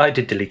homes. Oh, it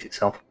did delete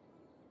itself.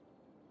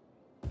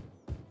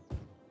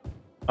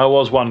 I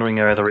was wondering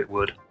whether it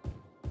would.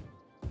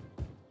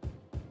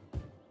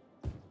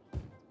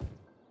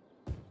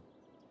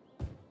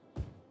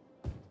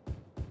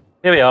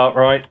 Here we are,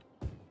 right.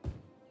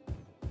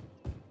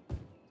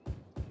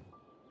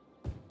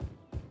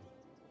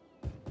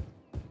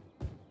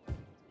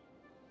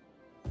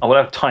 I will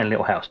have a tiny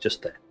little house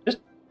just there. Just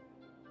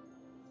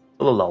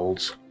for the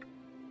lulz.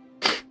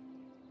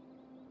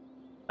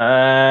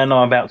 And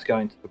I'm about to go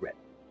into the red.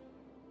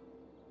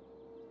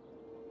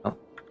 Oh,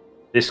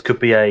 this could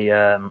be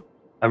a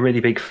really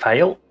big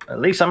fail. At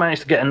least I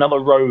managed to get another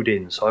road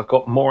in, so I've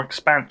got more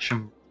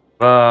expansion,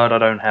 but I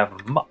don't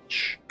have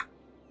much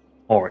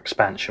more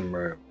expansion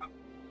room.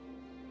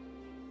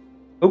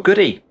 Oh,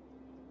 goody!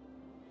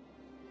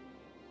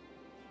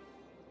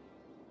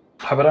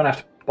 Hope I don't have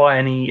to buy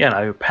any,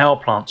 power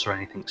plants or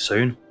anything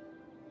soon.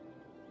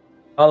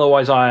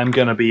 Otherwise, I am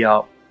going to be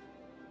up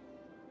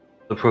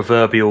the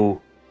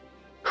proverbial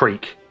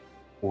creek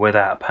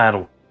without a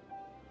paddle.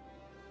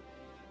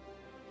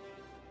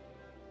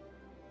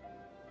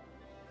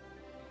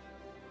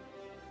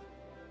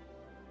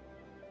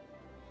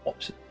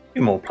 Oops, a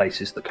few more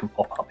places that can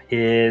pop up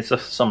here.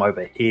 There's some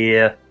over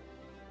here.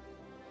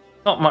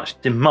 Not much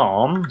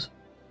demand,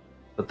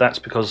 but that's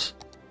because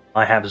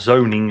I have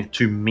zoning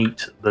to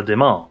meet the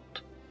demand.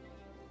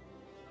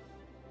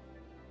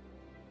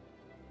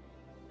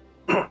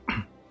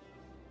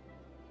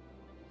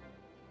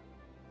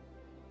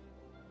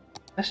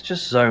 Let's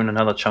just zone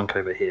another chunk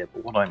over here,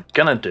 but what I'm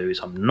going to do is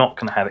I'm not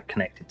going to have it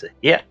connected to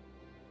here.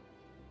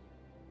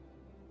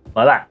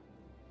 Like that.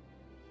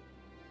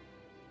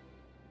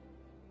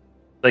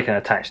 They can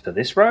attach to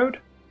this road,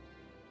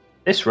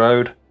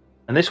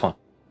 and this one.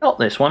 Not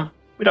this one.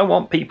 We don't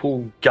want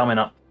people gumming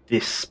up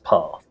this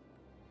path.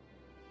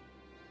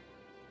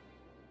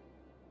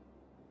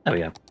 There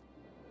we go.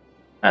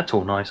 That's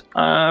all nice.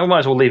 I might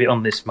as well leave it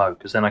on this mode,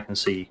 because then I can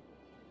see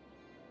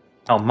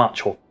how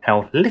much or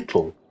how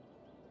little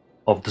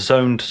of the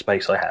zoned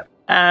space I have.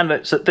 And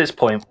it's at this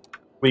point,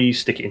 we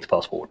stick it into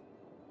fast forward.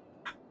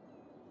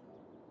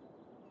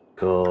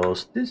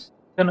 Because this is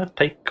going to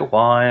take a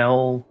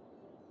while.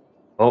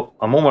 Oh,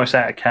 I'm almost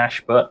out of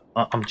cash, but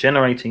I'm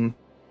generating.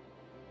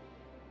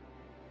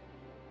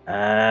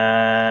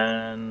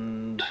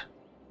 And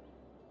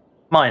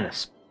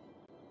minus.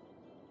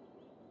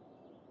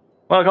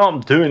 Well, I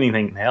can't do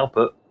anything now,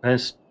 but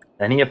there's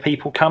plenty of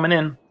people coming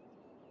in.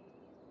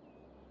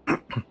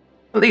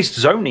 At least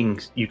zoning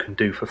you can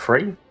do for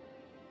free.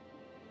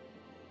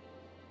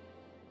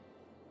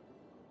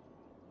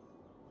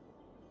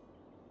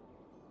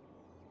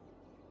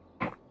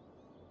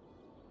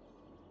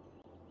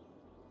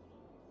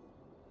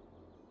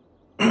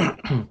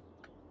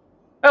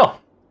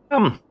 Well,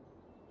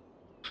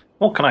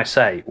 what can I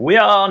say? We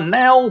are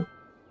now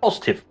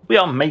positive. We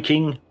are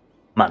making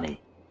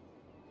money.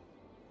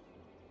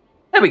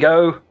 There we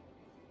go.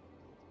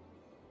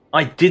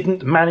 I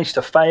didn't manage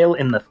to fail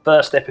in the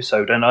first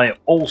episode, and I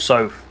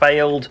also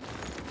failed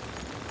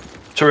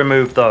to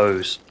remove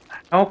those.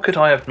 How could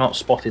I have not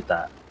spotted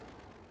that?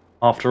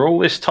 After all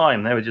this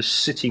time, they were just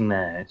sitting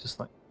there. It's just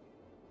like...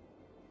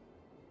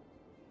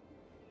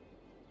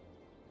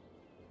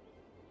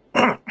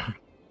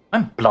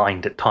 I'm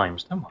blind at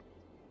times, don't I?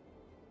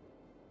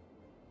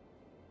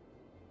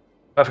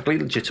 Perfectly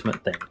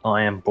legitimate thing.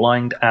 I am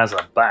blind as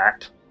a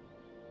bat.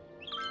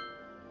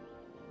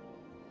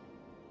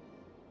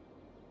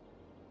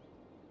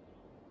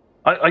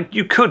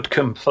 You could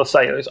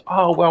say,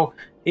 oh, well,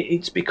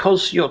 it's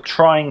because you're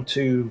trying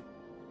to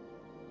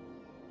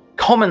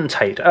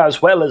commentate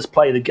as well as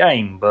play the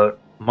game, but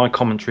my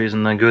commentary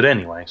isn't that good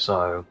anyway,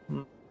 so...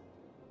 Oh,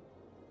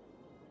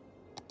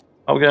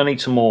 we're going to need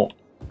some more.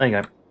 There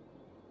you go.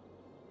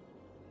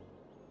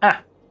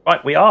 Ah,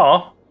 right, we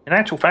are, in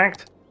actual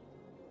fact,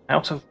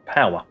 out of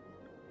power.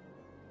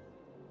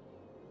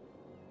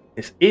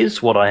 This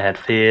is what I had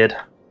feared,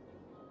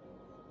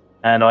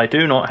 and I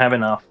do not have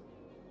enough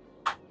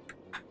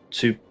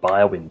to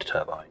buy a wind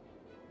turbine.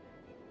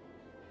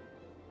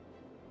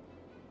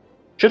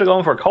 Should have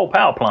gone for a coal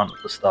power plant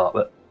at the start,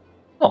 but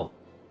oh,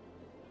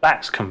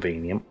 that's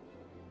convenient.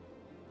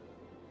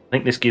 I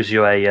think this gives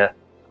you a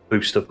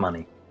boost of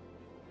money.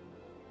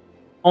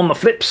 On the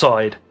flip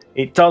side,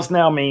 it does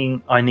now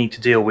mean I need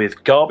to deal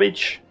with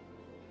garbage,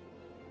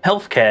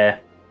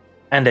 healthcare,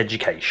 and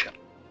education.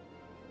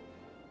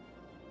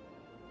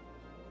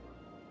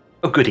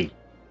 Oh, goody.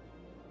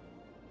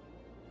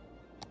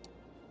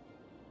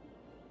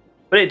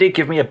 But it did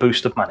give me a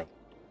boost of money.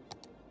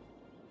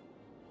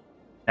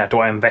 Now, do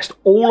I invest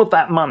all of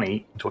that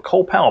money into a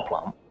coal power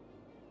plant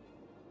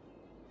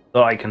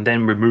that I can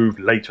then remove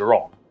later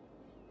on?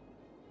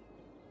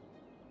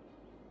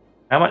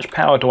 How much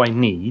power do I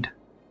need?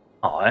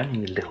 Oh, I only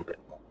need a little bit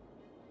more.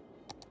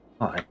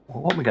 Alright,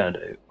 well, what are we going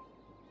to do?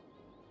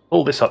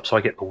 Pull this up so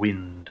I get the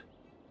wind.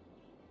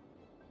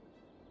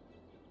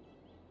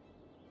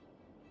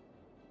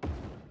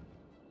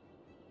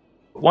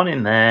 Put one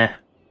in there.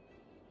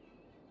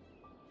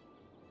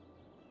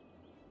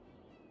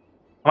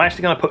 I'm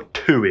actually going to put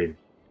 2 in.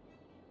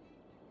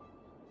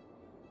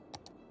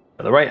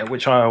 At the rate at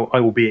which I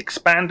will be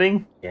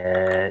expanding,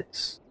 yeah,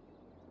 it's...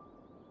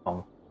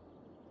 Oh.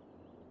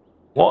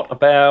 What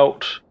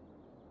about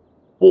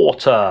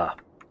water?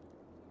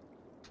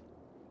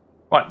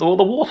 Right, the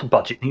water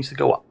budget needs to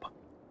go up.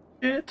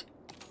 Shit.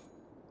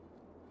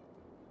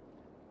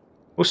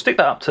 We'll stick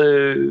that up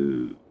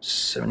to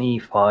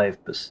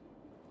 75%.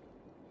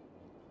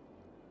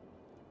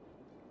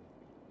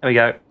 There we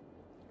go.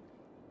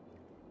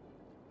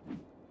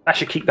 That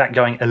should keep that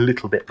going a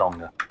little bit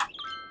longer.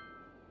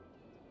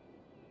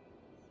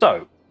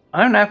 So,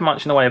 I don't have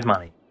much in the way of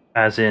money,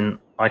 as in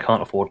I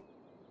can't afford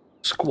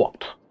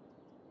squat.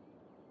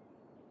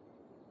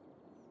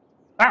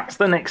 That's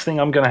the next thing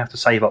I'm going to have to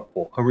save up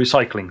for, a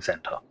recycling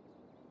centre.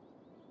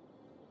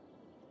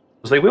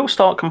 Because they will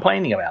start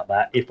complaining about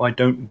that if I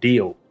don't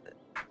deal with it.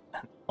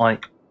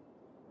 Like,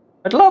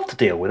 I'd love to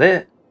deal with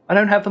it, I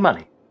don't have the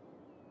money.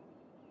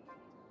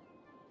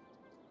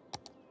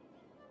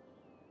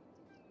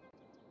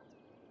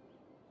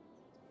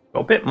 Got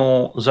a bit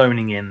more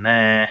zoning in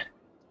there.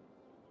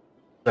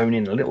 Zone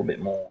in a little bit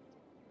more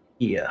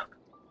here.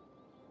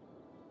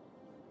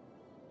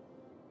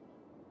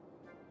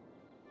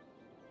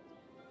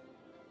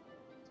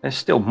 There's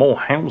still more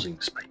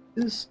housing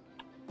spaces.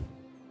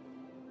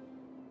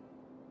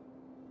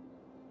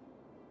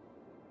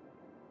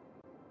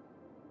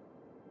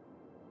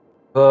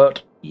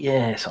 But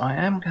yes, I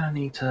am going to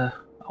need to...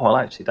 Oh, well,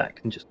 actually, that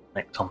can just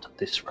connect onto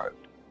this road.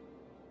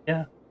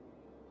 Yeah.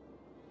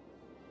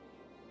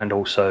 And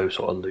also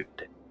sort of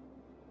looped it.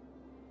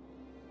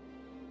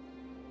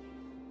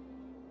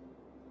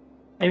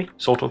 Maybe,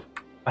 sort of,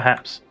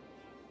 perhaps.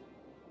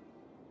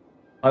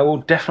 I will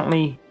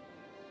definitely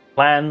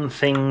plan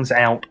things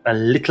out a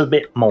little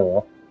bit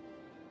more.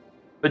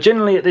 But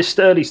generally at this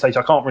early stage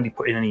I can't really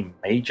put in any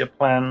major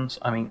plans.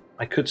 I mean,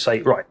 I could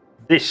say, right,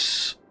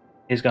 this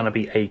is going to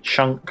be a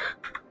chunk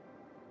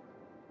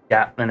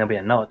gap, then there'll be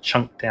another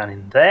chunk down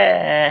in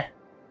there,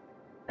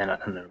 and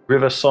a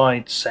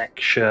riverside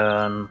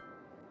section.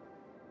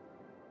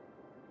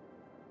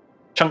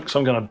 Chunks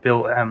I'm going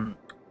to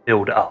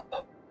build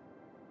up.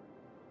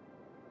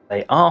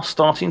 They are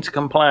starting to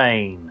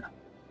complain.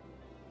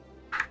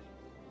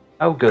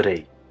 Oh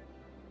goody.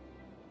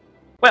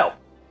 Well,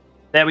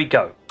 there we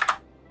go.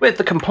 With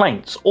the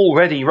complaints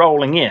already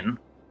rolling in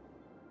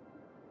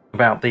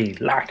about the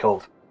lack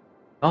of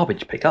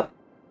garbage pickup,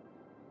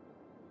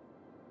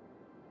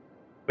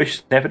 which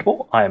is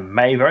inevitable, I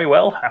may very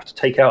well have to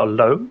take out a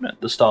loan at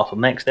the start of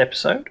next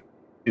episode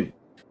to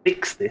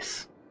fix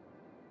this.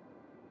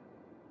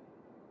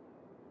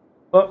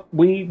 But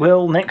we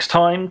will next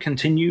time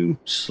continue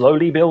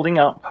slowly building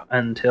up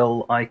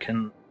until I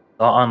can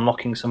start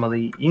unlocking some of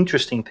the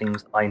interesting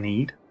things that I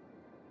need.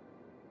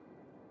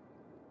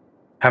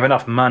 Have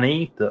enough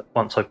money that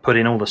once I've put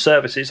in all the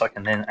services I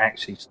can then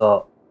actually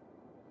start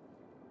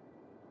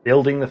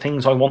building the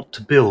things I want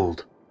to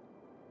build.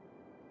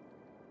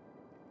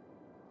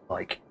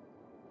 Like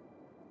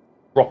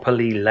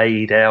properly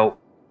laid out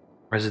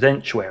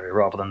residential area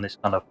rather than this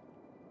kind of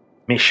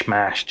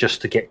mishmash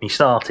just to get me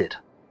started.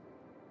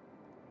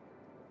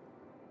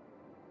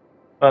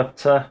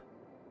 But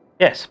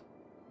yes,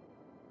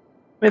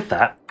 with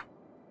that,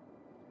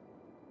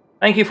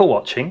 thank you for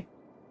watching,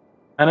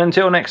 and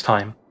until next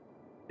time,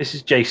 this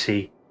is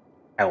JC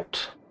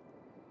out.